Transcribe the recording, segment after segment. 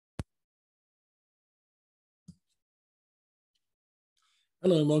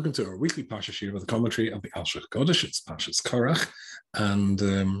Hello and welcome to our weekly Parshas here with a commentary of the Alshich Kodesh. It's Parshas Korach, and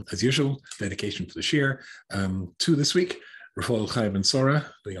as usual, dedication for the shir. To this week, Rafael Chaim and Sora,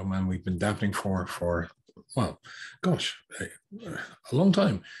 the young man we've been davening for well, gosh, a long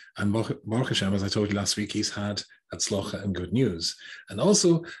time. And Baruch Hashem, as I told you last week, he's had Hatzlacha and good news. And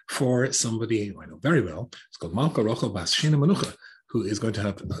also for somebody who I know very well, it's called Malka Rochel Bas Shina Manucha, who is going to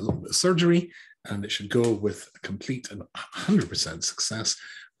have a surgery, and it should go with a complete and 100% success.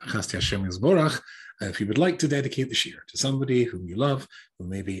 If you would like to dedicate the shir to somebody whom you love, who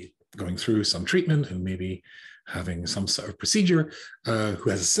may be going through some treatment, who may be having some sort of procedure, who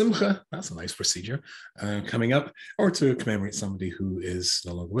has a simcha, that's a nice procedure, coming up, or to commemorate somebody who is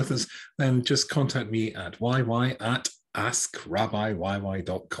no longer with us, then just contact me at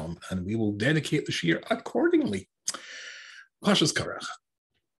askrabbiyyy.com, and we will dedicate the shir accordingly. Parshas Korach.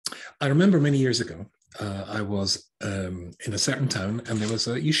 I remember many years ago, I was in a certain town, and there was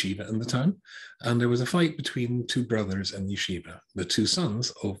a yeshiva in the town, and there was a fight between two brothers in the yeshiva, the two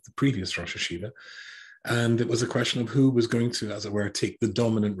sons of the previous Rosh Yeshiva, and it was a question of who was going to, as it were, take the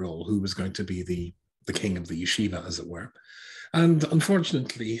dominant role, who was going to be the king of the yeshiva, as it were. And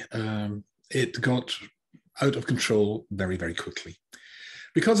unfortunately, it got out of control very, very quickly.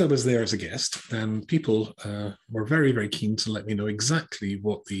 Because I was there as a guest, then people were very, very keen to let me know exactly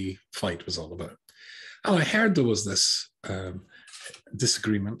what the fight was all about. And I heard there was this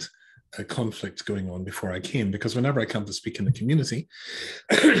disagreement, a conflict going on before I came, because whenever I come to speak in the community,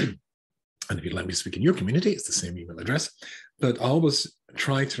 and if you'd let me speak in your community, it's the same email address, but I always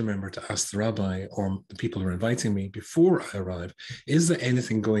try to remember to ask the rabbi or the people who are inviting me before I arrive, is there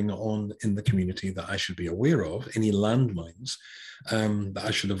anything going on in the community that I should be aware of, any landmines that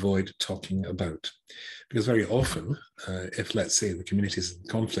I should avoid talking about? Because very often, if let's say the community is in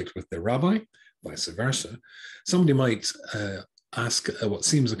conflict with their rabbi, vice versa, somebody might ask what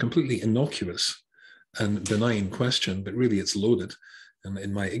seems a completely innocuous and benign question, but really it's loaded. And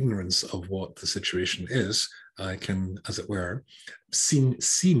in my ignorance of what the situation is, I can, as it were, seem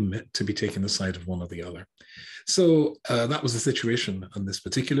to be taking the side of one or the other. So that was the situation in this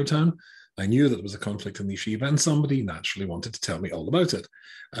particular town. I knew that there was a conflict in the yeshiva, and somebody naturally wanted to tell me all about it.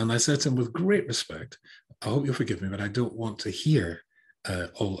 And I said to him with great respect, I hope you'll forgive me, but I don't want to hear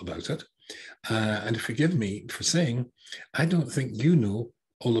all about it. And forgive me for saying, I don't think you know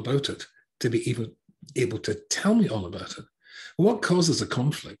all about it to be even able to tell me all about it. What causes a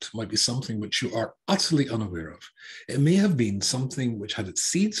conflict might be something which you are utterly unaware of. It may have been something which had its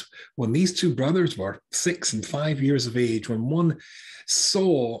seeds when these two brothers were 6 and 5 years of age, when one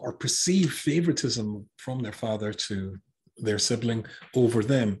saw or perceived favoritism from their father to their sibling over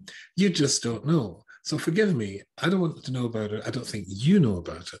them. You just don't know. So forgive me, I don't want to know about it. I don't think you know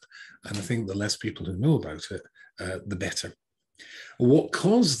about it. And I think the less people who know about it, the better. What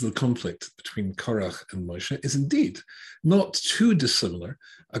caused the conflict between Korach and Moshe is indeed not too dissimilar,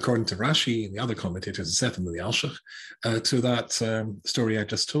 according to Rashi and the other commentators, and certainly the Alshich, to that story I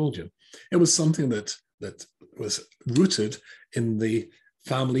just told you. It was something that was rooted in the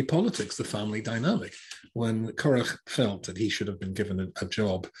family politics, the family dynamic. When Korach felt that he should have been given a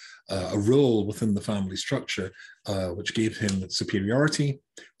job, a role within the family structure, which gave him superiority,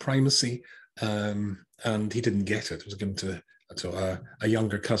 primacy, and he didn't get it. It was given to a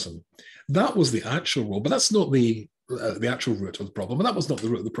younger cousin. That was the actual role, but that's not the actual root of the problem. And that was not the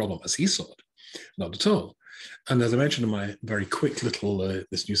root of the problem as he saw it, not at all. And as I mentioned in my very quick little,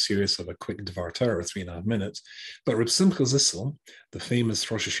 this new series of a quick Dvar Torah, 3.5 minutes, but Reb Simcha Zissel, the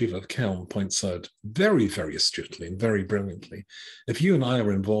famous Rosh Yeshiva of Kelm, points out very, very astutely and very brilliantly, if you and I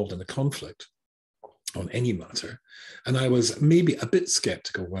were involved in a conflict on any matter, and I was maybe a bit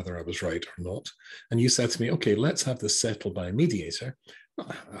skeptical whether I was right or not, and you said to me, okay, let's have this settled by a mediator,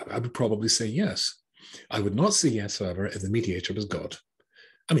 I would probably say yes. I would not say yes, however, if the mediator was God.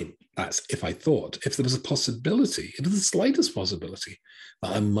 I mean, that's if I thought, if there was a possibility, if there was the slightest possibility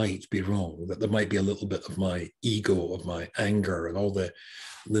that I might be wrong, that there might be a little bit of my ego, of my anger, and all the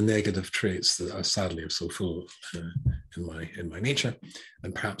negative traits that are sadly so full in my nature,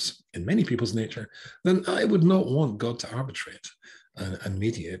 and perhaps in many people's nature, then I would not want God to arbitrate and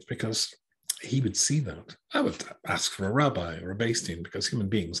mediate, because he would see that. I would ask for a rabbi or a beis din, because human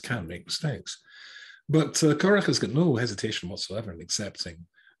beings can make mistakes. But Korach has got no hesitation whatsoever in accepting,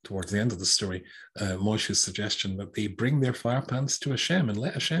 towards the end of the story, Moshe's suggestion that they bring their fire pans to Hashem and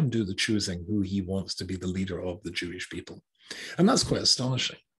let Hashem do the choosing who he wants to be the leader of the Jewish people. And that's quite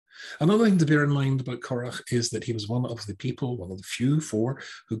astonishing. Another thing to bear in mind about Korach is that he was one of the people, one of the few 4,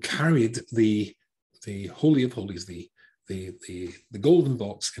 who carried the Holy of Holies, the golden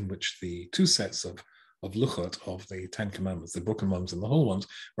box in which the 2 sets of of Luchot, of the Ten Commandments, the broken ones and the whole ones,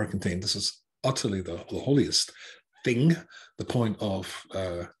 were contained. This is utterly the holiest thing, the point of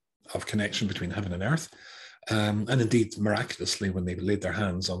connection between heaven and earth. And indeed, miraculously, when they laid their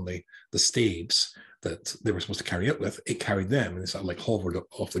hands on the staves that they were supposed to carry it with, it carried them, and they sort of like hovered up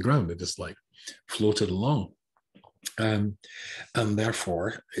off the ground. It just like floated along. And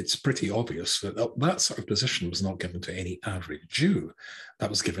therefore, it's pretty obvious that that sort of position was not given to any average Jew.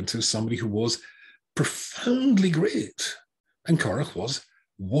 That was given to somebody who was profoundly great. And Korach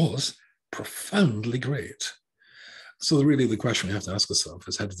was profoundly great. So really the question we have to ask ourselves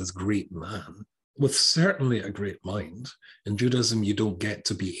is, how does this great man, with certainly a great mind — in Judaism, you don't get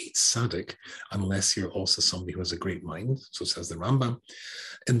to be a tzaddik unless you're also somebody who has a great mind, so says the Rambam.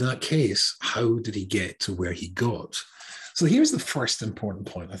 In that case, how did he get to where he got? So here's the first important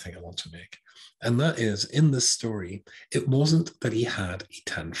point I think I want to make. And that is, in this story, it wasn't that he had a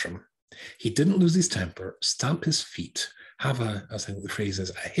tantrum. He didn't lose his temper, stamp his feet, have as I think the phrase is,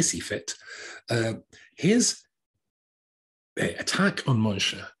 a hissy fit. His attack on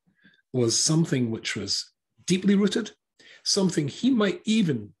Moshe was something which was deeply rooted, something he might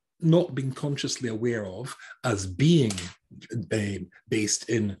even not been consciously aware of as being based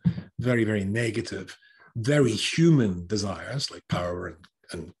in very, very negative, very human desires like power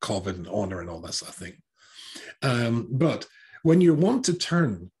and covet and honor and all that sort of thing. But when you want to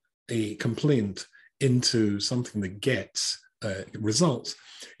turn a complaint into something that gets results,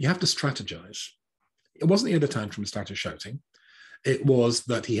 you have to strategize. It wasn't he had a tantrum and started shouting. It was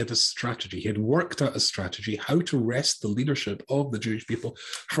that he had a strategy. He had worked out a strategy how to wrest the leadership of the Jewish people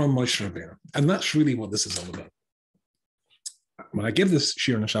from Moshe Rabbeinu. And that's really what this is all about. When I give this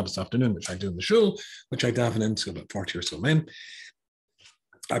shiur on a Shabbos afternoon, which I do in the shul, which I daven into about 40 or so men,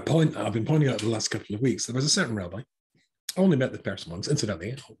 I've been pointing out over the last couple of weeks, there was a certain rabbi. I only met the person once,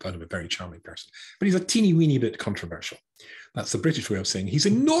 incidentally. I found him a very charming person, but he's a teeny weeny bit controversial. That's the British way of saying he's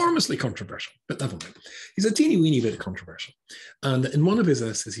enormously controversial, but never mind. He's a teeny weeny bit controversial. And in one of his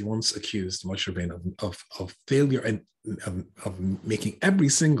essays, he once accused Moshe Rabbeinu of failure and of making every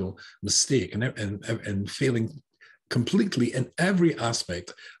single mistake and failing completely in every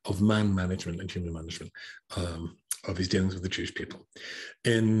aspect of man management and human management of his dealings with the Jewish people.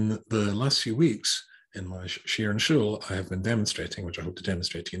 In the last few weeks, in my shiur and shul, I have been demonstrating, which I hope to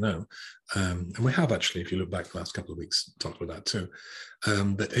demonstrate to you now, and we have actually, if you look back the last couple of weeks, talked about that too,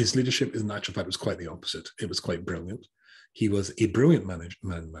 that his leadership, in actual fact, was quite the opposite. It was quite brilliant. He was a brilliant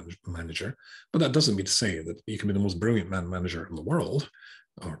manager, but that doesn't mean to say that you can be the most brilliant man manager in the world,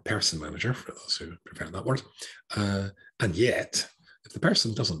 or person manager, for those who prefer that word, and yet, if the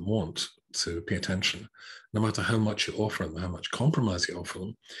person doesn't want to pay attention, no matter how much you offer them, how much compromise you offer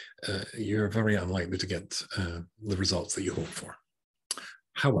them, you're very unlikely to get the results that you hope for.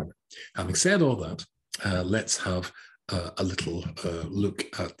 However, having said all that, let's have a little look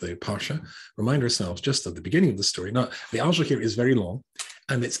at the Parsha. Remind ourselves just at the beginning of the story. Now, the Alshich here is very long,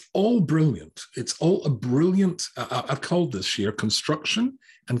 and it's all brilliant. It's all a brilliant, I've called this shiur construction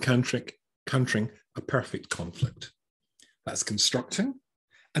and countering a perfect conflict. That's constructing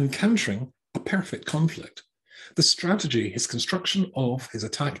and countering a perfect conflict. The strategy, his construction of his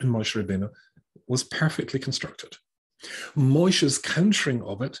attack on Moshe Rabbeinu was perfectly constructed. Moshe's countering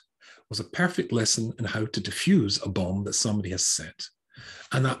of it was a perfect lesson in how to defuse a bomb that somebody has set.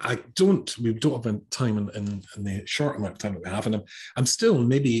 And we don't have time in the short amount of time that we have. And I'm still,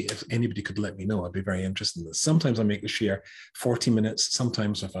 maybe if anybody could let me know, I'd be very interested in this. Sometimes I make the shiur 40 minutes.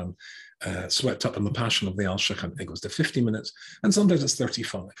 Sometimes if I'm swept up in the passion of the Alshich, it goes to 50 minutes. And sometimes it's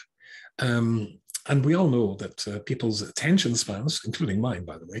 35. And we all know that people's attention spans, including mine,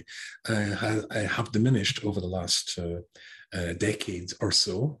 by the way, have diminished over the last decades or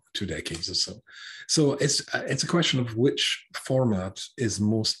so, 2 decades or so. So it's a question of which format is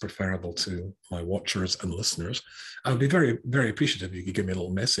most preferable to my watchers and listeners. I would be very, very appreciative if you could give me a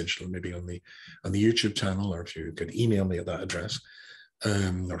little message, maybe on the YouTube channel, or if you could email me at that address,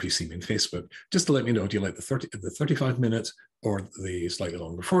 or if you see me on Facebook, just to let me know, do you like the 35 minutes, or the slightly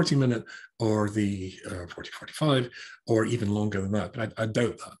longer 40 minute, or the 45, or even longer than that? But I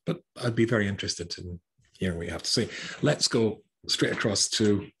doubt that, but I'd be very interested in hearing what you have to say. Let's go straight across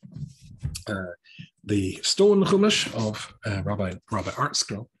to the stone chumash of Rabbi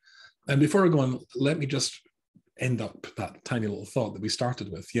Artscroll. And before I go on, let me just end up that tiny little thought that we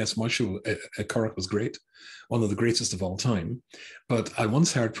started with. Yes, Moshe Korach was great, one of the greatest of all time. But I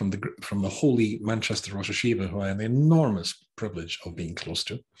once heard from the holy Manchester Rosh Hashiva, who I had the enormous privilege of being close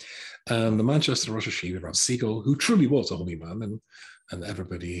to, and the Manchester Rosh Hashiva, Rav Siegel, who truly was a holy man, and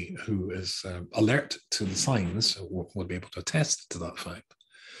everybody who is alert to the signs will be able to attest to that fact.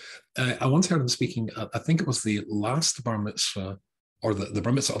 I once heard him speaking, I think it was the last bar mitzvah, or the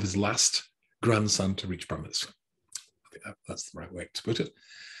bar mitzvah of his last grandson to reach bar mitzvah. I think that's the right way to put it.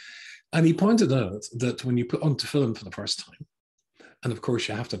 And he pointed out that when you put on tefillin for the first time, and of course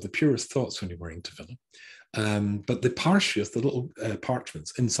you have to have the purest thoughts when you're wearing tefillin, but the Parshas, the little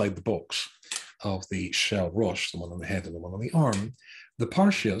parchments inside the box of the shell rosh, the one on the head and the one on the arm, the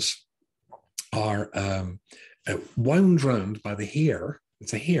Parshas are wound round by the hair.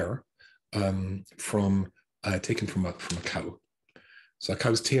 It's a hair taken from a cow. So a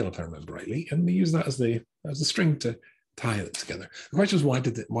cow's tail, if I remember rightly, and they use that as a string to tie it together. The question is, why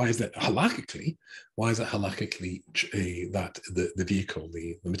is that halakhically that the vehicle,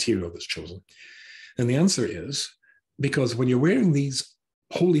 the material that's chosen? And the answer is because when you're wearing these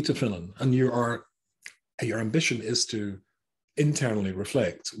holy tefillin and your ambition is to internally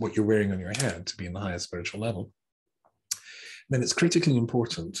reflect what you're wearing on your head to be in the highest spiritual level, then it's critically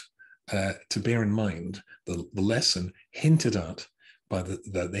important to bear in mind the lesson hinted at by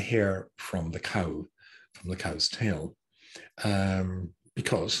the hair from the cow's tail,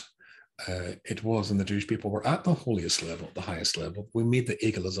 because it was, and the Jewish people were at the holiest level, the highest level. We made the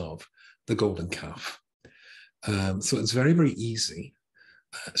Egel Azov, the golden calf. So it's very, very easy,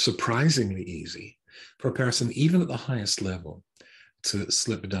 surprisingly easy, for a person, even at the highest level, to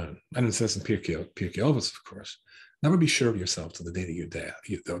slip down. And it says in Pirkei Avos, of course, never be sure of yourself to the day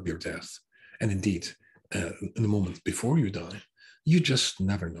of your death. And indeed, in the moment before you die, you just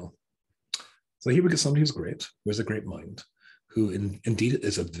never know. So here we get somebody who's great, who has a great mind, who indeed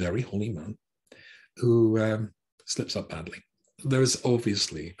is a very holy man, who slips up badly. There's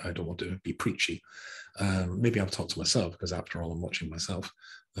obviously, I don't want to be preachy, maybe I'll talk to myself, because after all, I'm watching myself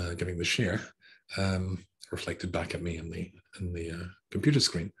giving the share reflected back at me in the computer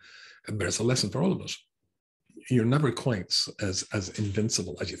screen. And there's a lesson for all of us. You're never quite as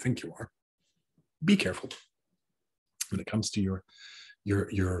invincible as you think you are. Be careful when it comes to your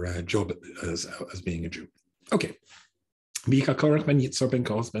job as being a Jew. Okay. Korach ben Yitzhar ben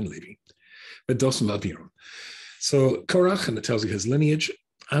Kohath ben Levi, but Dosan v'Aviram. So Korach, and it tells you his lineage,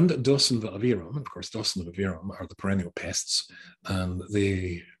 and Dosan v'Aviram. Of course, Dosan and Aviram are the perennial pests, and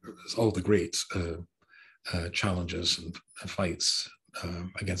all the great challenges and fights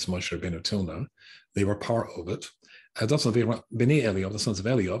against Moshe Rabbeinu till now. They were part of it. Dosan v'Aviram, Bnei Eliyav, the sons of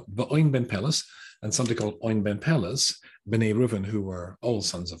Eliyav, Oin ben Peles, and somebody called Oin ben Peles, Bnei Reuven, who were all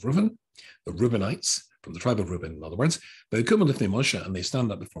sons of Reuven, the Reubenites, from the tribe of Reuben, in other words. They come lifnei Moshe, and they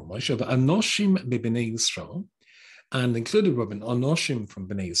stand up before Moshe. The Anoshim b'Bnei Yisrael, and included Reuben, Anoshim from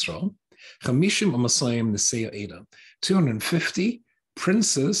Bnei Yisrael, Chamishim Amasayim Nesei Eda, 250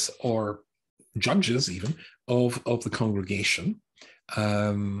 princes or judges even of the congregation.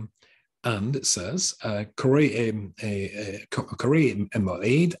 And it says, Korei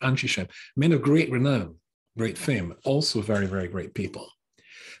Moed Anshishem, men of great renown, great fame, also very, very great people.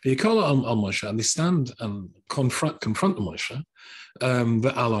 They call on Moshe, and they stand and confront Moshe,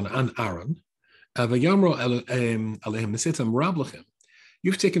 the Aaron and Aaron.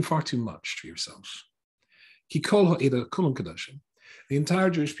 You've taken far too much to yourselves. The entire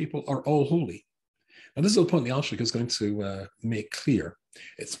Jewish people are all holy. Now, this is the point the Alshich is going to make clear.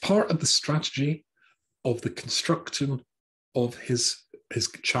 It's part of the strategy of the construction of his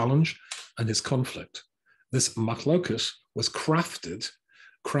challenge and his conflict. This machlokus was crafted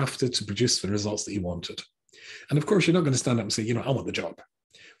to produce the results that he wanted. And of course, you're not going to stand up and say, I want the job.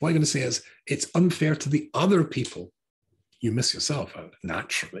 What you're going to say is, it's unfair to the other people. You miss yourself out,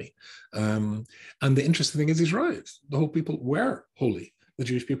 naturally. And the interesting thing is, he's right. The whole people were holy. The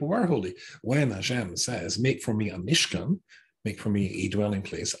Jewish people were holy. When Hashem says, make for me a mishkan, make for me a dwelling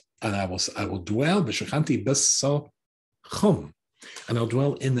place, and I will dwell, b'shechanti b'sachom, and I'll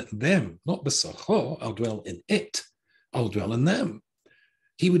dwell in them, not b'sacho, I'll dwell in it. I'll dwell in them.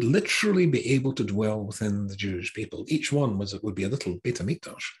 He would literally be able to dwell within the Jewish people. Each one would be a little Beit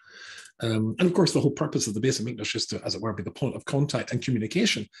HaMikdash. And of course, the whole purpose of the Beit HaMikdash is to, as it were, be the point of contact and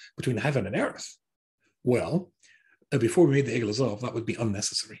communication between heaven and earth. Well, before we made the Egel Azov, that would be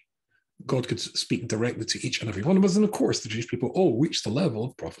unnecessary. God could speak directly to each and every one of us. And of course, the Jewish people all reached the level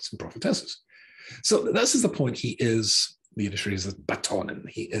of prophets and prophetesses. So this is the point. The Yiddish is a batonin.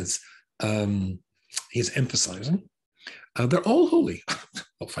 He's emphasizing. They're all holy.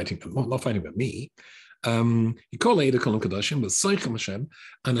 not fighting with me. You call Eida Kolam Kadashim with Seicham Hashem,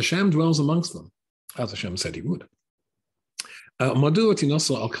 and Hashem dwells amongst them, as Hashem said he would. So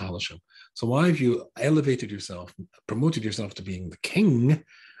why have you elevated yourself, promoted yourself to being the king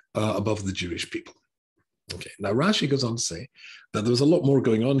above the Jewish people? Okay. Now Rashi goes on to say that there was a lot more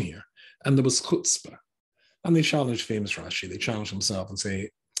going on here, and there was chutzpah. And they challenged famous Rashi. They challenged himself and say,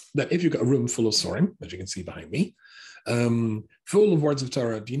 that if you've got a room full of sorim, as you can see behind me, full of words of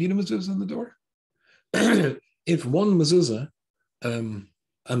Torah, do you need a mezuzah in the door? If one mezuzah,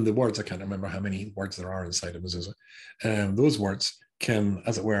 and the words, I can't remember how many words there are inside a mezuzah, those words can,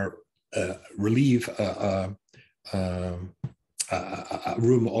 as it were, relieve a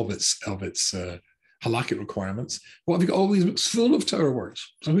room of its halakhic requirements. What have you got? All these books full of Torah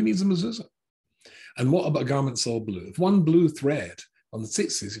words. So who needs a mezuzah? And what about garments all blue? If one blue thread on the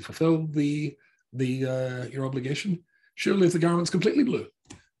tzitzis, you fulfill your obligation. Surely if the garment's completely blue,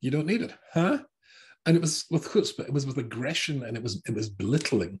 you don't need it, huh? And it was with chutzpah, it was with aggression, and it was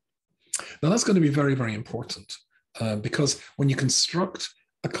belittling. Now that's going to be very, very important because when you construct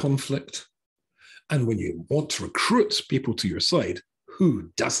a conflict and when you want to recruit people to your side,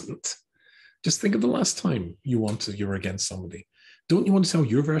 who doesn't? Just think of the last time you were against somebody. Don't you want to tell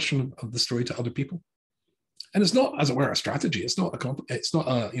your version of the story to other people? And it's not, as it were, a strategy. It's not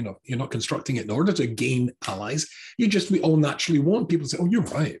you're not constructing it in order to gain allies. We all naturally want people to say, oh, you're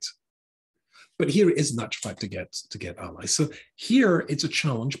right. But here it is natural fact to get allies. So here it's a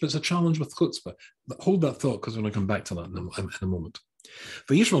challenge, but it's a challenge with chutzpah. Hold that thought, because we're going to come back to that in a moment.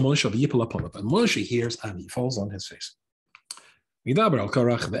 V'yishma Moshe v'yipol upon it. And Moshe hears and he falls on his face. V'yidaber al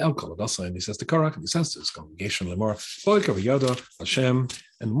Korach ve'el kol adasa, and he says to Korach, and he says to his congregation, Lemor, Boiker v'yada, Hashem,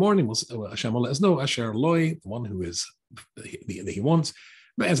 in the morning Hashem will let us know, Asher Loi, the one who is, he wants,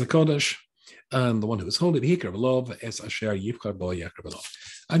 Ve'ez HaKodesh, and the one who is holy, V'hikar v'lov, Ve'ez Asher Yivkar Bo Yakar v'lov.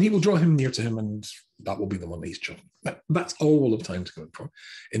 And he will draw him near to him, and that will be the one that he's chosen. That's all we'll have time to go from.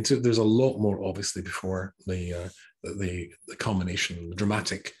 There's a lot more, obviously, before the culmination, the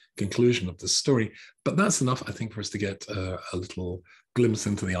dramatic conclusion of this story. But that's enough, I think, for us to get a little glimpse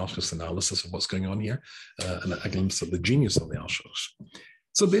into the Alshich analysis of what's going on here, and a glimpse of the genius of the Alshich.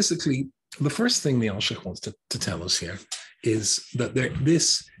 So basically, the first thing the Alshich wants to tell us here is that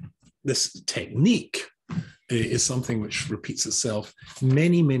this technique is something which repeats itself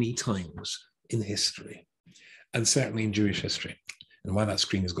many, many times in history, and certainly in Jewish history. And why that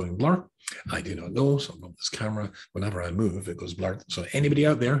screen is going blur, I do not know. So this camera, whenever I move, it goes blurred. So anybody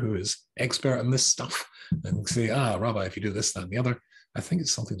out there who is expert in this stuff and say, Rabbi, if you do this, that, and the other, I think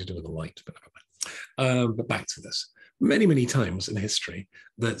it's something to do with the light. But back to this. Many, many times in history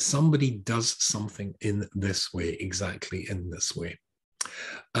that somebody does something in this way, exactly in this way.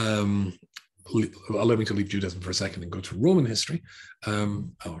 Allow me to leave Judaism for a second and go to Roman history,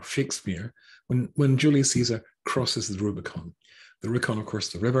 or Shakespeare, when Julius Caesar crosses the Rubicon. The Rubicon, of course,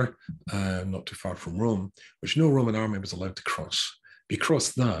 the river, not too far from Rome, which no Roman army was allowed to cross.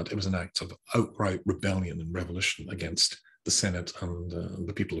 Because that, it was an act of outright rebellion and revolution against the Senate and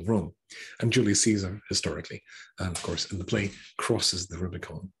the people of Rome. And Julius Caesar, historically, and of course in the play, crosses the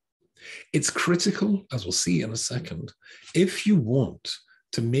Rubicon. It's critical, as we'll see in a second, if you want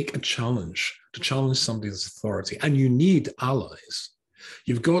to make a challenge, to challenge somebody's authority, and you need allies,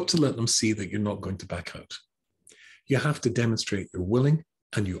 you've got to let them see that you're not going to back out. You have to demonstrate you're willing,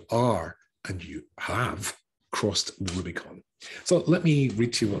 and you are, and you have crossed the Rubicon. So let me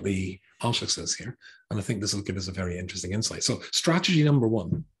read to you what the Alshich says here, and I think this will give us a very interesting insight. So strategy number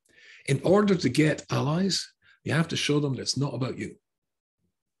one, in order to get allies, you have to show them that it's not about you.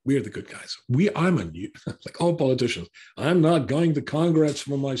 We're the good guys. I'm a new, like all politicians. I'm not going to Congress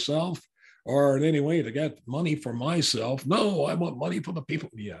for myself or in any way to get money for myself. No, I want money for the people.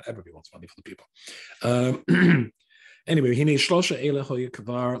 Yeah, everybody wants money for the people. Anyway,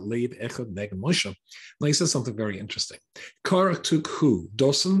 now he says something very interesting. Korach took who?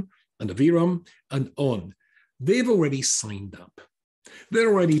 Dosan and Aviram and On. They've already signed up. They're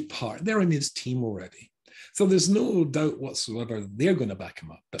already they're in his team already. So there's no doubt whatsoever they're going to back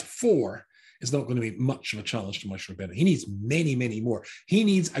him up. But 4 is not going to be much of a challenge to Moshe Rabbeinu. He needs many, many more. He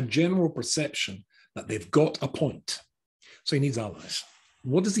needs a general perception that they've got a point. So he needs allies.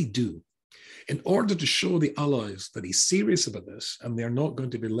 What does he do? In order to show the allies that he's serious about this and they're not going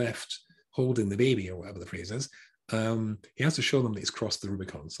to be left holding the baby or whatever the phrase is, he has to show them that he's crossed the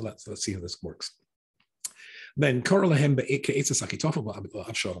Rubicon. So let's see how this works. Then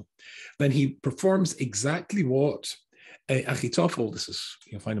then he performs exactly what Achitophel, this is,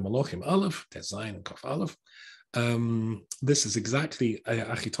 you'll find in Malachim Aleph, Tezayin and Kaf Aleph. This is exactly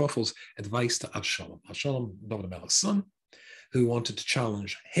Achitophel's advice to Avshalom. Avshalom, David Melech's son, who wanted to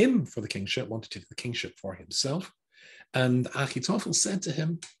challenge him for the kingship, wanted to take the kingship for himself. And Achitophel said to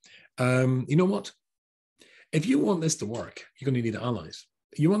him, you know what? If you want this to work, you're going to need allies.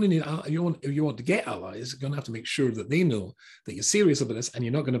 If you want to get allies, you're going to have to make sure that they know that you're serious about this and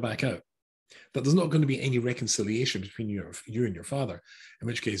you're not going to back out. That there's not going to be any reconciliation between you and your father, in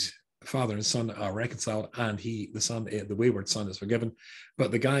which case father and son are reconciled, and the wayward son is forgiven.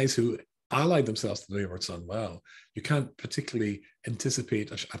 But the guys who allied themselves to the wayward son, well, you can't particularly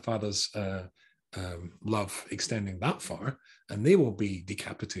anticipate a father's love extending that far, and they will be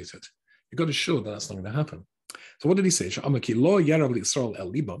decapitated. You've got to show that that's not going to happen. So what did he say? That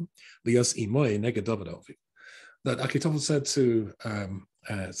Achitophel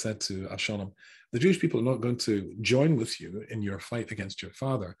said to Absalom, the Jewish people are not going to join with you in your fight against your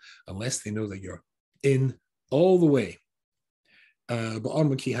father unless they know that you're in all the way. Because they're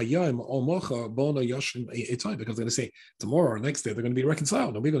going to say tomorrow or next day they're going to be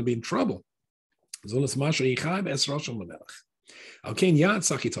reconciled and we're going to be in trouble.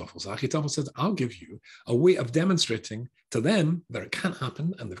 Achitophel says, I'll give you a way of demonstrating to them that it can't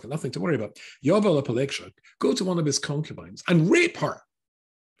happen and they've got nothing to worry about. Go to one of his concubines and rape her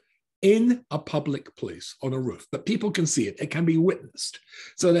in a public place on a roof that people can see it. It can be witnessed.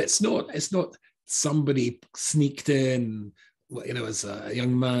 So that it's not somebody sneaked in, as a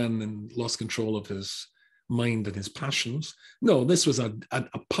young man and lost control of his mind and his passions. No, this was a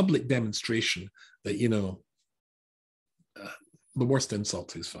public demonstration that, the worst insult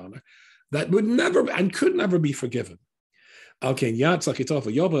to his father, that would never and could never be forgiven. Go to your father's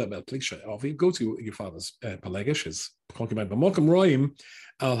Pelegish, his concubine,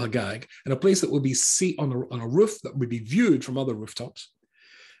 al Hagag, in a place that would be on a roof that would be viewed from other rooftops.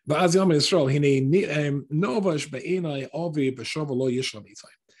 But as Yom Israel, he's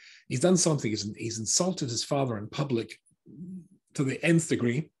done something. He's insulted his father in public to the nth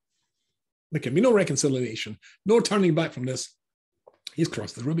degree. There can be no reconciliation, no turning back from this. He's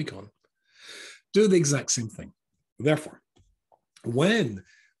crossed the Rubicon. Do the exact same thing. Therefore, when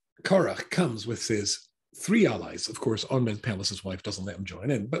Korach comes with his 3 allies, of course, On Ben Pelas's wife doesn't let him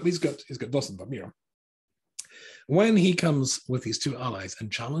join in, but he's got Dosan Bamir. When he comes with these 2 allies and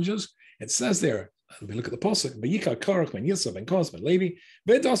challenges, it says there, and we look at the pasuk, Vayikar Korach ben Yisrael ben Koz ben Levi,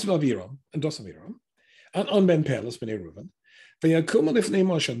 Dosan Aviram, and On Ben Pelas ben Reuven. They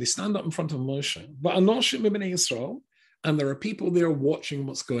stand up in front of Moshe, but Anoshim ben Yisrael, and there are people there watching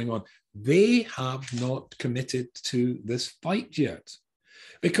what's going on. They have not committed to this fight yet.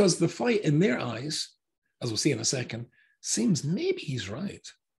 Because the fight in their eyes, as we'll see in a second, seems maybe he's right.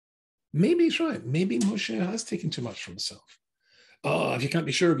 Maybe he's right. Maybe Moshe has taken too much for himself. If you can't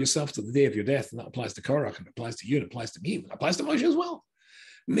be sure of yourself to the day of your death, and that applies to Korach, and it applies to you, and it applies to me, and it applies to Moshe as well.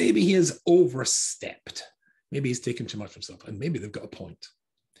 Maybe he has overstepped. Maybe he's taken too much for himself, and maybe they've got a point.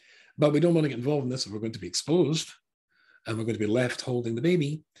 But we don't want to get involved in this if we're going to be exposed, and we're going to be left holding the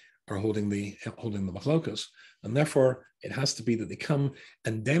baby or holding the machlokas. And therefore, it has to be that they come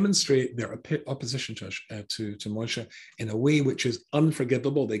and demonstrate their opposition to Moshe in a way which is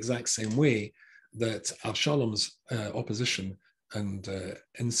unforgivable, the exact same way that Avshalom's opposition and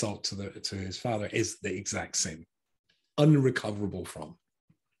insult to his father is the exact same, unrecoverable from.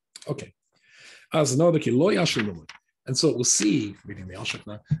 Okay. As another and so we'll see, reading the Alshich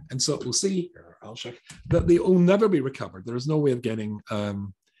now, and so we'll see, Alshich, that they will never be recovered. There is no way of getting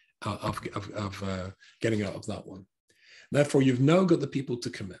getting out of that one. Therefore, you've now got the people to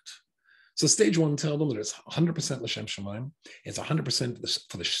commit. So stage 1, tell them that it's 100% L'Shem Shemaim. It's 100%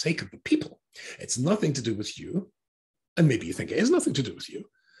 for the sake of the people. It's nothing to do with you. And maybe you think it is nothing to do with you.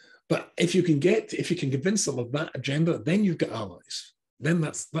 But if you can convince them of that agenda, then you've got allies. Then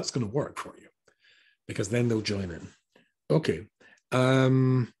that's going to work for you, because then they'll join in. Okay.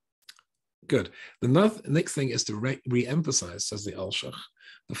 Good. The next thing is to re-emphasize, says the Alshich,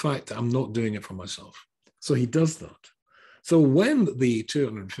 the fact that I'm not doing it for myself. So he does that. So when the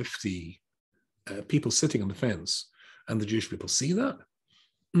 250 people sitting on the fence and the Jewish people see that,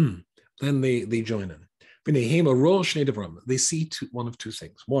 then they join in. They see one of 2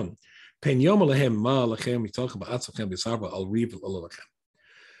 things. One, in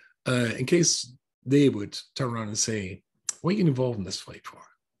case they would turn around and say, what are you involved in this fight for?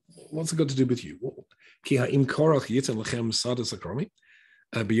 What's it got to do with you? You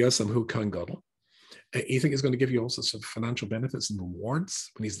think he's going to give you all sorts of financial benefits and rewards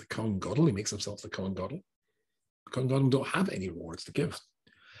when he's the Kohen Gadol? He makes himself the Kohen Gadol. The Kohen Gadol don't have any rewards to give.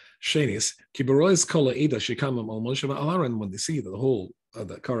 Shenis, when they see that the whole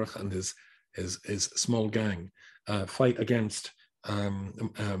that Korach and his small gang fight against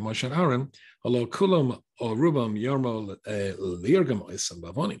Moshe and Aaron,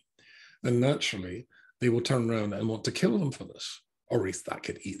 then naturally they will turn around and want to kill them for this. Or at least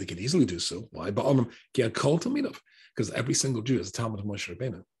they could easily do so. Why? But because every single Jew is a Talmud of Moshe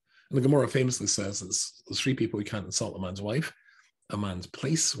Rabbeinu. And the Gemara famously says that there's 3 people who can't insult a man's wife, a man's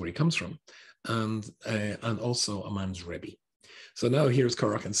place where he comes from, and also a man's Rebbe. So now here's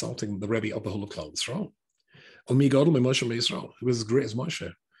Korach insulting the Rebbe of the whole of Klal Yisrael. Moshe, who was as great as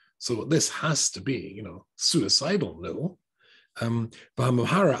Moshe. So this has to be, suicidal, no?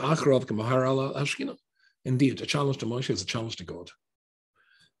 Indeed, a challenge to Moshe is a challenge to God.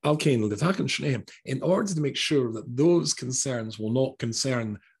 In order to make sure that those concerns will not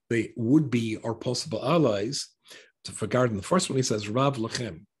concern the would-be or possible allies, regarding the first one, he says, Rav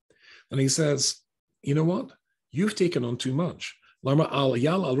Lechem. And he says, you know what? You've taken on too much. Don't think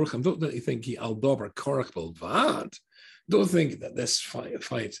Don't think that this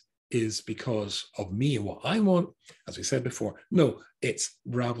fight is because of me and what I want, as we said before. No, it's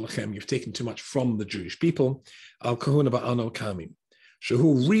Rav Lechem. You've taken too much from the Jewish people. Al Kahuna Ba'ano Kamim.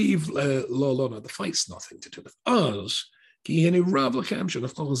 Shahu Reeve the fight's nothing to do with us. Because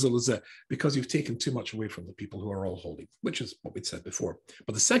you've taken too much away from the people who are all holy, which is what we'd said before.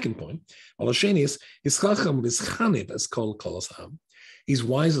 But the second point, he's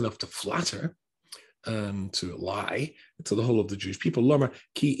wise enough to flatter and to lie to the whole of the Jewish people.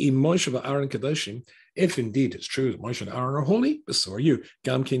 If indeed it's true that Moshe and Aaron are holy, but so are you.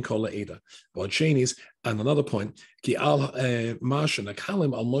 Gamkin kola eda. And another point, but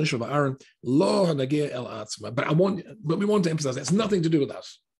we want to emphasize it's nothing to do with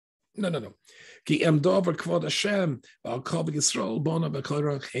us. No.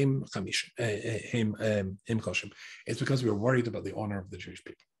 It's because we're worried about the honor of the Jewish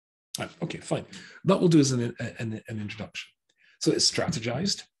people. Okay, fine. That will do as an introduction. So it's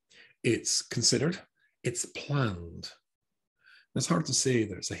strategized, it's considered, it's planned. It's hard to say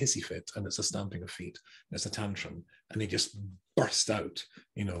there's a hissy fit and it's a stamping of feet, there's a tantrum, and he just burst out,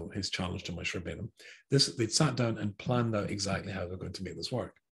 his challenge to Moshe Rabbeinu. They'd sat down and planned out exactly how they're going to make this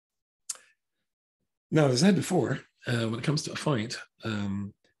work. Now, as I said before, when it comes to a fight,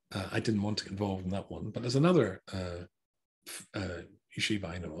 I didn't want to get involved in that one, but there's another yeshiva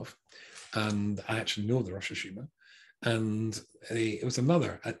I know of, and I actually know the Rosh Yeshiva, and it was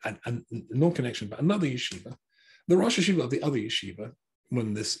another, no connection, but another yeshiva. The Rosh Yeshiva of the other yeshiva,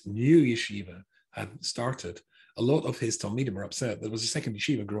 when this new yeshiva had started, a lot of his Talmidim were upset. There was a second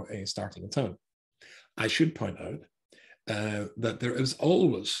yeshiva starting in town. I should point out that there was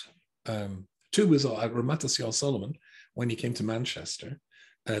always, two was at Ramat Yisrael Solomon when he came to Manchester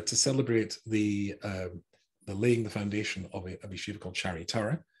to celebrate the laying the foundation of a yeshiva called Shari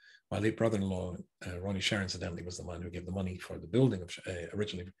Torah. My late brother-in-law, Ronnie Sharon, incidentally, was the man who gave the money for the building of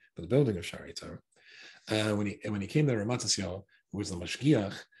originally for the building of Shari Torah. When he came there, Ramat Yisrael, who was the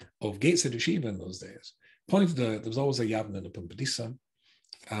mashgiach of Gateshead Yeshiva in those days, pointed out there was always a Yavne and a Pumbedisa.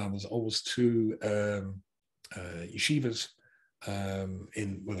 There's always two yeshivas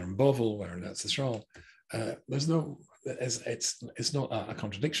whether in Bovel or in Eretz Yisrael. There's no. It's not a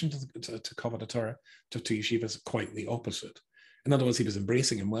contradiction to Kavod Torah, to yeshivas, quite the opposite. In other words, he was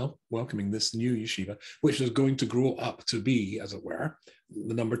embracing and welcoming this new yeshiva, which is going to grow up to be, as it were,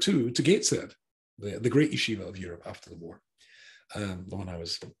 the number two to Gateshead, the great yeshiva of Europe after the war, the one I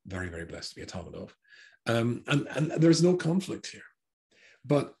was very, very blessed to be a Talmud of. And there's no conflict here,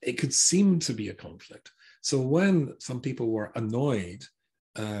 but it could seem to be a conflict. So when some people were annoyed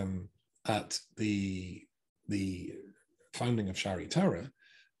at the founding of Shari Torah,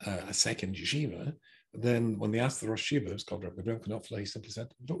 a second yeshiva, then when they asked the Rosh Yeshiva, it was called Rabbi Gabriel Knopfler, he simply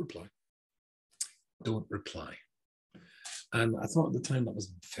said, don't reply. Don't reply. And I thought at the time that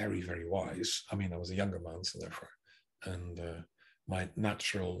was very, very wise. I mean, I was a younger man, so therefore, and my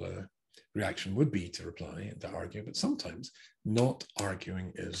natural reaction would be to reply and to argue, but sometimes not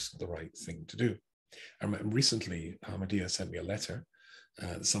arguing is the right thing to do. And recently, Ahmadiyya sent me a letter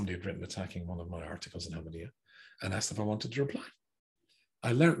that somebody had written attacking one of my articles in Ahmadiyya and asked if I wanted to reply.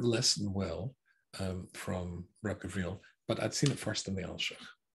 I learned the lesson well from Reb Gavriel, but I'd seen it first in the Alshich.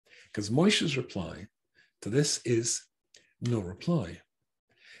 Because Moshe's reply to this is no reply.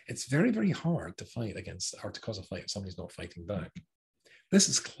 It's very, very hard to fight against, or to cause a fight if somebody's not fighting back. This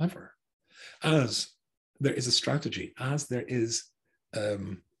is clever. As there is a strategy, as there is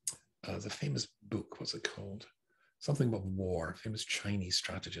the famous book, what's it called? Something about war, famous Chinese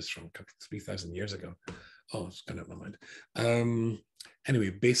strategist from 3,000 years ago. Oh, it's gone out of my mind. Anyway,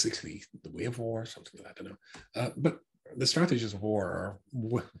 basically, the way of war, something like that, I don't know. But the strategies of war are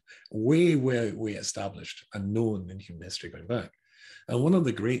way established and known in human history going back. And one of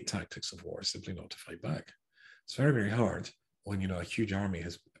the great tactics of war is simply not to fight back. It's very, very hard when, a huge army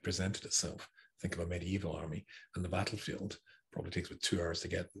has presented itself. Think of a medieval army, and the battlefield probably takes about 2 hours to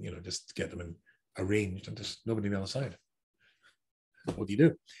get, just to get them arranged, and just nobody on the other side. What do you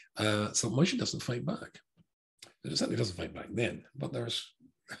do? So Moshe doesn't fight back. It certainly doesn't fight back then, but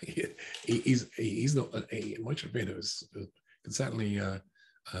he's not, Moshe Rabbeinu can certainly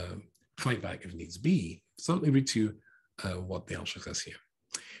fight back if needs be. So let me read to you what the Alshich says here.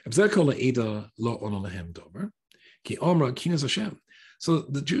 So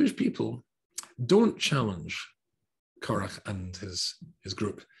the Jewish people don't challenge Korach and his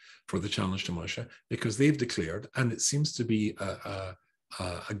group for the challenge to Moshe, because they've declared, and it seems to be a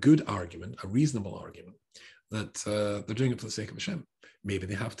good argument, a reasonable argument, that they're doing it for the sake of Hashem. Maybe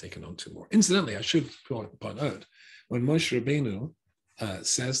they have taken on two more. Incidentally, I should point out, when Moshe Rabbeinu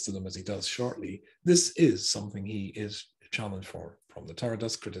says to them, as he does shortly, this is something he is challenged for from the Torah,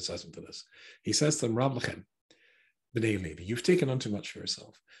 does criticize him for this. He says to them, Rav Lechem, B'nai Levi, you've taken on too much for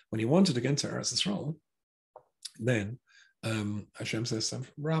yourself. When he wanted to get into Eretz Yisrael, then Hashem says to him,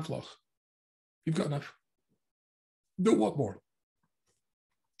 Rav Loch, you've got enough. Don't want more.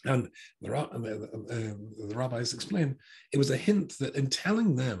 And the rabbis explain it was a hint that in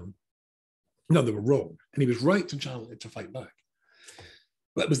telling them, no, they were wrong, and he was right to challenge to fight back.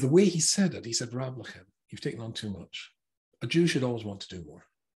 But it was the way he said it. He said, Rav Lechem, you've taken on too much. A Jew should always want to do more.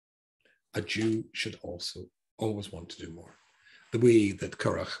 A Jew should also always want to do more. The way that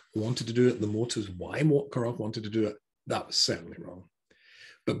Korach wanted to do it, the motives why Korach wanted to do it, that was certainly wrong.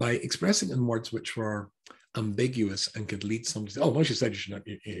 But by expressing in words which were ambiguous and could lead somebody to say, oh, Moshe said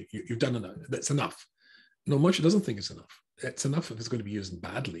you've done enough, that's enough. No, Moshe doesn't think it's enough. It's enough if it's going to be used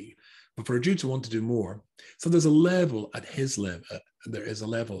badly. But for a Jew to want to do more, so there's a level at his level, there is a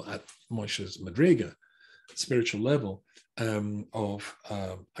level at Moshe's Madrega, spiritual level, of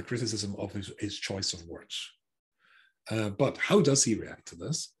a criticism of his choice of words. But how does he react to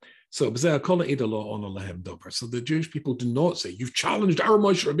this? So the Jewish people do not say, you've challenged our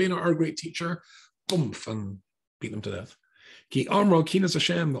Moshe Rabbeinu, our great teacher, boom, and beat them to death.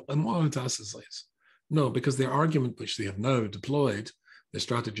 No, because their argument, which they have now deployed, the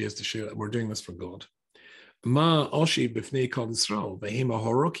strategy is to show that we're doing this for God. Well,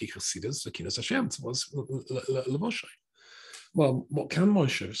 what can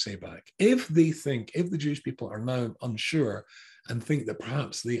Moshe say back? If the Jewish people are now unsure and think that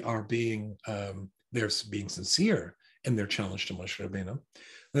perhaps they are being sincere in their challenge to Moshe Rabbeinu,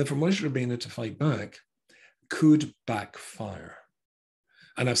 then for Moshe Rabbeinu to fight back could backfire.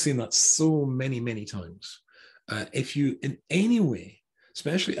 And I've seen that so many, many times. If you in any way,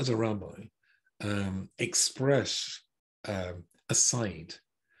 especially as a rabbi, express a side,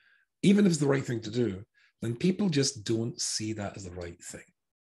 even if it's the right thing to do, then people just don't see that as the right thing,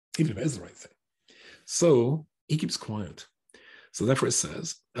 even if it is the right thing. So he keeps quiet. So therefore it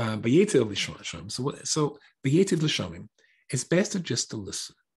says, B'yetiv l'shamim. So B'yetiv l'shamim, it's best just to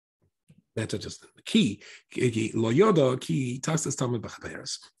listen. Better just lo yoda ki tasas tamid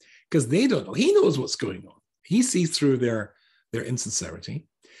b'chaberes, because they don't know. He knows what's going on. He sees through their insincerity,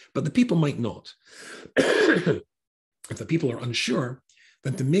 but the people might not. If the people are unsure,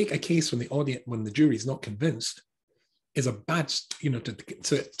 then to make a case when the jury is not convinced is a bad,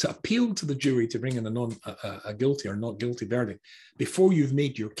 to appeal to the jury to bring in a guilty or not guilty verdict before you've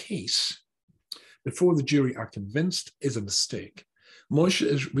made your case, before the jury are convinced, is a mistake.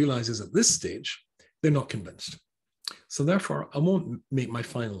 Moshe realizes at this stage they're not convinced. So therefore, I won't make my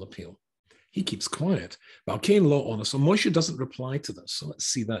final appeal. He keeps quiet. But law honor. So Moshe doesn't reply to this. So let's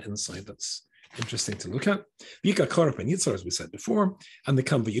see that inside. That's interesting to look at. V'yikach Korach ben Yitzhar, as we said before, and they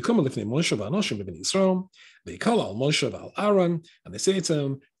come v'yikum lifnei Moshe v'anoshim b'nei Yisrael, v'yikol al Moshe v'al Aaron, and they say to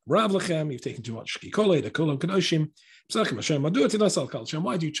him, Rav Lechem, you've taken too much kikolei, the kolam kadoshim, p'sachim Hashem, madu etinas al kal Hashem,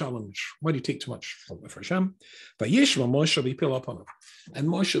 why do you challenge? Why do you take too much from Hashem? V'yishma Moshe v'yipil upon him. And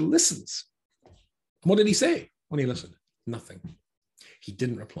Moshe listens. What did he say when he listened? Nothing. He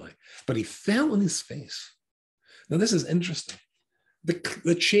didn't reply, but he fell on his face. Now this is interesting. The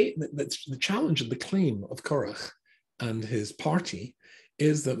challenge and the claim of Korach and his party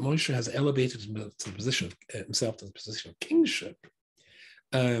is that Moshe has elevated himself to the position of kingship,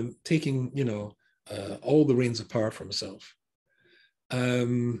 taking all the reins of power for himself.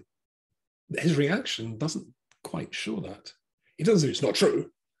 His reaction doesn't quite show that. He doesn't say it's not true,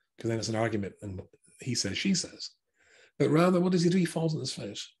 because then it's an argument and he says, she says. But rather, what does he do? He falls on his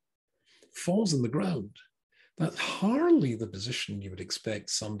face, falls on the ground. That's hardly the position you would expect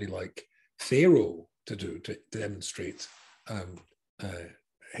somebody like Pharaoh to do to demonstrate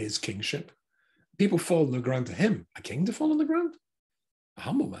his kingship. People fall on the ground to him. A king to fall on the ground? A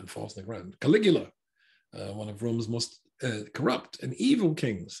humble man falls on the ground. Caligula, one of Rome's most corrupt and evil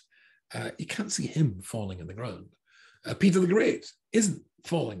kings, you can't see him falling on the ground. Peter the Great isn't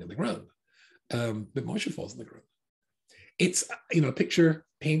falling on the ground, but Moshe falls on the ground. It's, a picture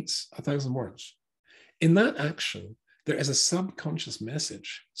paints 1,000 words. In that action, there is a subconscious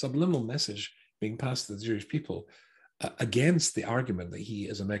message, subliminal message being passed to the Jewish people against the argument that he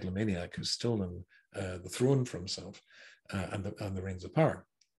is a megalomaniac who's stolen the throne for himself and the reins of power.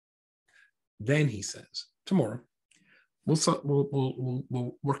 Then he says, tomorrow,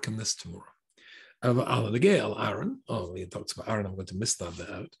 we'll work on this tomorrow. Aaron, he talks about Aaron, I'm going to miss that bit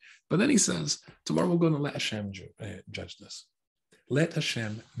out. But then he says, tomorrow we're going to let Hashem judge this. Let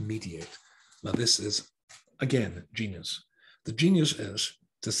Hashem mediate. Now this is, again, genius. The genius is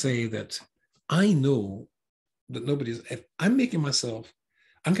to say that I know that if I'm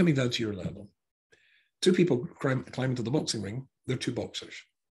coming down to your level. Two people climb into the boxing ring, they're two boxers.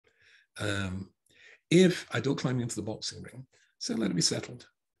 If I don't climb into the boxing ring, so let it be settled.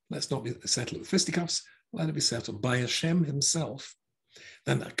 Let's not be settled with fisticuffs. Let it be settled by Hashem himself.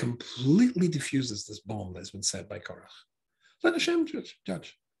 Then that completely diffuses this bomb that's been set by Korach. Let Hashem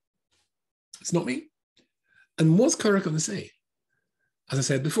judge. It's not me. And what's Korach going to say? As I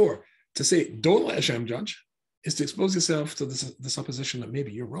said before, to say, don't let Hashem judge, is to expose yourself to the supposition that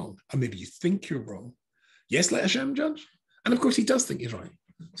maybe you're wrong, or maybe you think you're wrong. Yes, let Hashem judge. And of course, he does think he's right.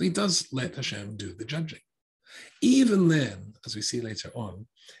 So he does let Hashem do the judging. Even then, as we see later on,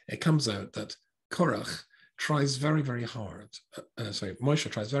 it comes out that Korach tries very, very hard. Moshe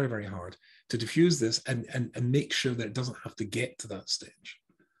tries very, very hard to diffuse this and make sure that it doesn't have to get to that stage.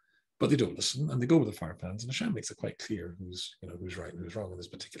 But they don't listen, and they go with the fire pans, and Hashem makes it quite clear who's right and who's wrong in this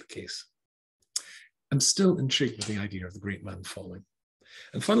particular case. I'm still intrigued with the idea of the great man falling.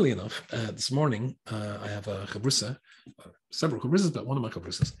 And funnily enough, this morning, I have a chavrusa, several chavrusas, but one of my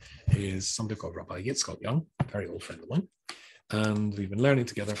chavrusas is somebody called Rabbi Yitzchak Young, a very old friend of mine. And we've been learning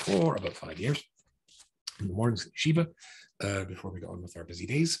together for about 5 years in the mornings at Yeshiva, before we got on with our busy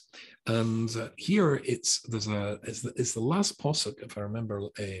days. And here it's the last posuk, if I remember,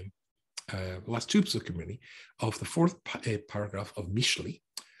 the last two pasukim really, of the fourth paragraph of Mishli.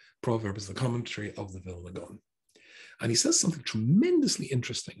 Proverbs, the commentary of the Vilna Gaon. And he says something tremendously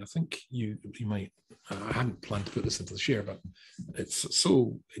interesting. I think you might, I hadn't planned to put this into the share, but it's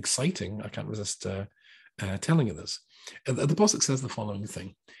so exciting, I can't resist telling you this. The Pasuk says the following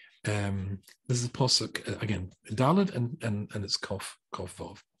thing. This is a Pasuk, again, Daled and it's Kof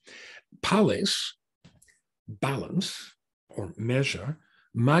Vav. Palace, balance, or measure,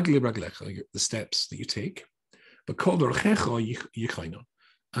 Magli Raglecha, the steps that you take, but Kol Dorchecha Yichayna,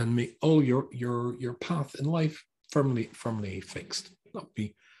 and make all your path in life firmly fixed. That would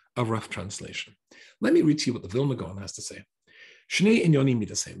be a rough translation. Let me read to you what the Vilna Gaon has to say. Shnei inyoni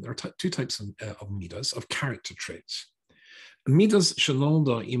midasem. There are two types of midas, of character traits. Midas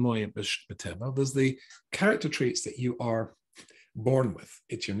shalonda imoy b'teva. There's the character traits that you are born with.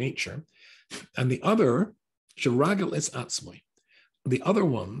 It's your nature. And the other, sharagal is atzmoy. The other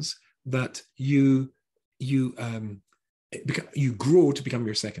ones that you grow to become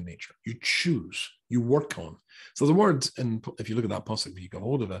your second nature. You choose, you work on. So the word, and if you look at that pasuk, you get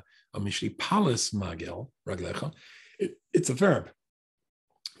hold of a mishli, palis magel, raglecha, it's a verb.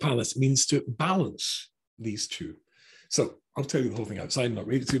 Palis means to balance these two. So I'll tell you the whole thing outside and not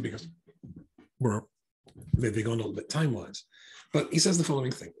read it to you because we're maybe going a little bit time-wise. But he says the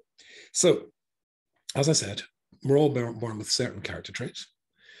following thing. So, as I said, we're all born with certain character traits.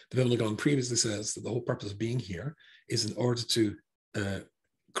 The Vilna Gaon previously says that the whole purpose of being here is in order to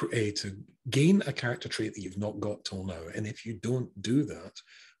gain a character trait that you've not got till now. And if you don't do that,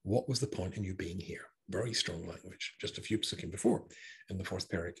 what was the point in you being here? Very strong language, just a few psukim before in the fourth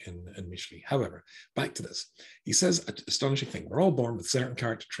parak in Mishli. However, back to this. He says an astonishing thing. We're all born with certain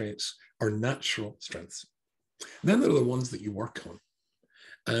character traits or natural strengths. Then there are the ones that you work on.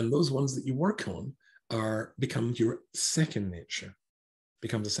 And those ones that you work on become your second nature.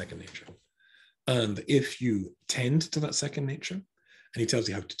 Becomes a second nature. And if you tend to that second nature, and he tells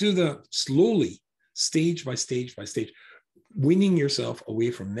you how to do that slowly, stage by stage by stage, weaning yourself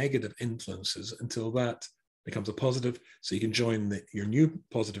away from negative influences until that becomes a positive, so you can join your new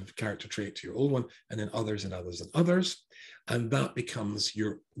positive character trait to your old one, and then others and others and others, and that becomes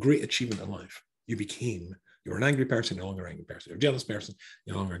your great achievement in life. You're an angry person, you're no longer an angry person. You're a jealous person,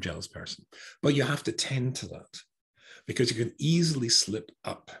 you're no longer a jealous person. But you have to tend to that, because you can easily slip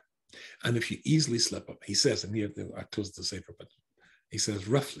up. And if you easily slip up, he says, and here I close the sefer, but he says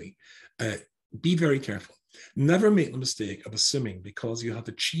roughly, be very careful. Never make the mistake of assuming because you have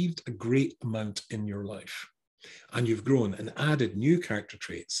achieved a great amount in your life and you've grown and added new character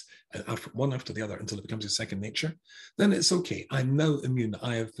traits, one after the other, until it becomes your second nature, then it's okay. I'm now immune.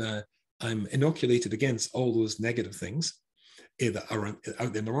 I'm inoculated against all those negative things that are out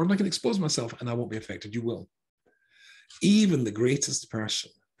there in the world. I can expose myself and I won't be affected. You will. Even the greatest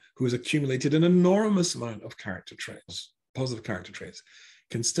person who has accumulated an enormous amount of character traits, positive character traits,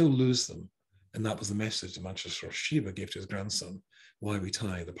 can still lose them And that was the message that Manchester Shiva gave to his grandson, why we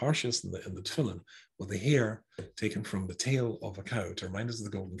tie the Parshas and the tefillin with the hair taken from the tail of a cow to remind us of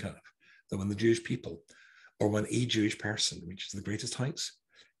the golden calf, that when the Jewish people, or when a Jewish person reaches the greatest heights,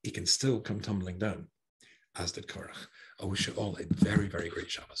 he can still come tumbling down, as did Korach. I wish you all a very, very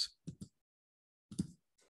great Shabbos.